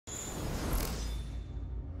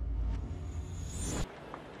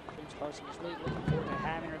Carson is really looking forward to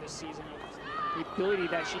having her this season. The ability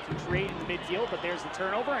that she can create in the midfield, but there's the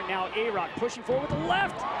turnover, and now A-Rock pushing forward with the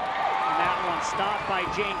left. And that one stopped by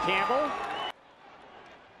Jane Campbell.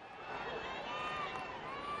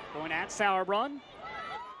 Going at Sauerbrunn.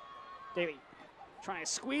 Davey trying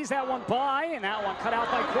to squeeze that one by, and that one cut out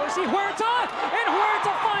by Corsi. Huerta! And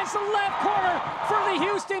Huerta finds the left corner for the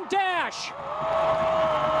Houston Dash.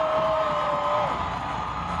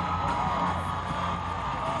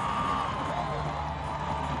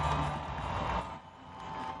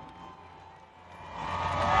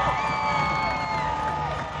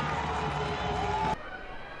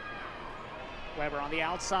 Weber on the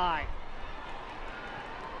outside.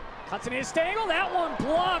 Cuts it into Stengel. That one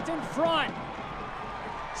blocked in front.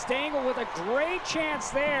 Stengel with a great chance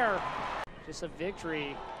there. Just a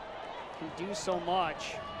victory can do so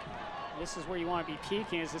much. This is where you want to be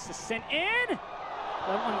peaking. Is this is sent in? That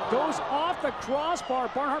one goes off the crossbar.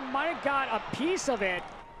 Barnhart might have got a piece of it.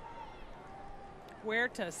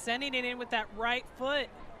 Huerta sending it in with that right foot.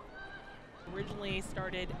 Originally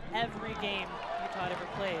started every game Utah had ever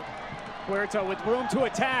played. Huerta with room to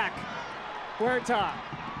attack. Huerta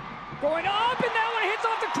going up, and that one hits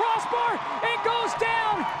off the crossbar and goes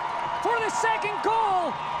down for the second goal.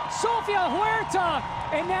 Sofia Huerta,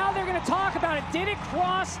 and now they're going to talk about it. Did it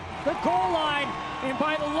cross the goal line? And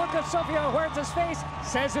by the look of Sofia Huerta's face,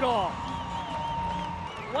 says it all.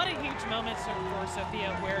 What a huge moment for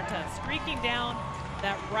Sofia Huerta. Streaking down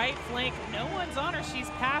that right flank. No one's on her. She's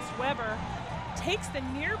past Weber. Takes the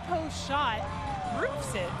near post shot,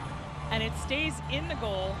 roofs it, and it stays in the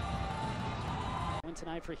goal. Win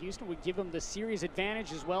tonight for Houston would give them the series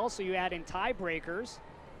advantage as well, so you add in tiebreakers.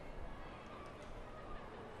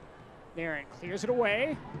 Marin clears it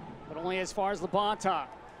away, but only as far as Labonta.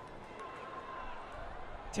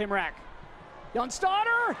 Timrak.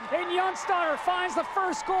 Jonstadter, and Jonstadter finds the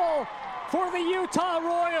first goal for the Utah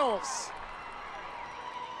Royals.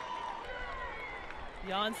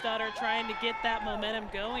 Jonstadter trying to get that momentum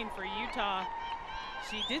going for Utah.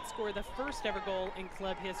 She did score the first ever goal in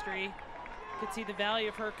club history. Could see the value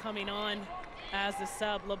of her coming on as the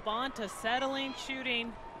sub. Labonta settling,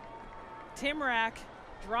 shooting. Timrak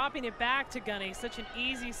dropping it back to Gunny. Such an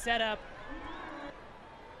easy setup.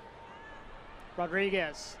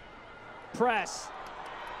 Rodriguez. Press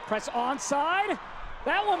onside.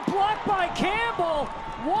 That one blocked by Campbell.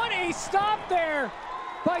 What a stop there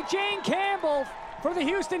by Jane Campbell for the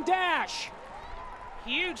Houston Dash.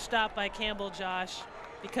 Huge stop by Campbell, Josh,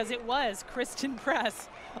 because it was Kristen Press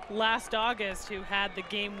last August who had the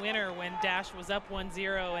game winner when Dash was up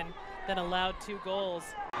 1-0 and then allowed 2 goals.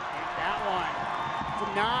 And that one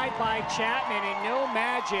denied by Chapman, and no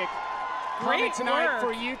magic coming tonight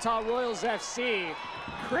for Utah Royals FC.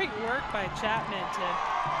 Great work by Chapman to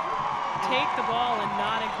take the ball and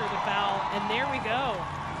not incur the foul. And there we go.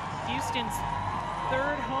 Houston's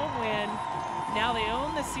 3rd home win. Now they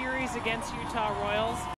own the series against Utah Royals.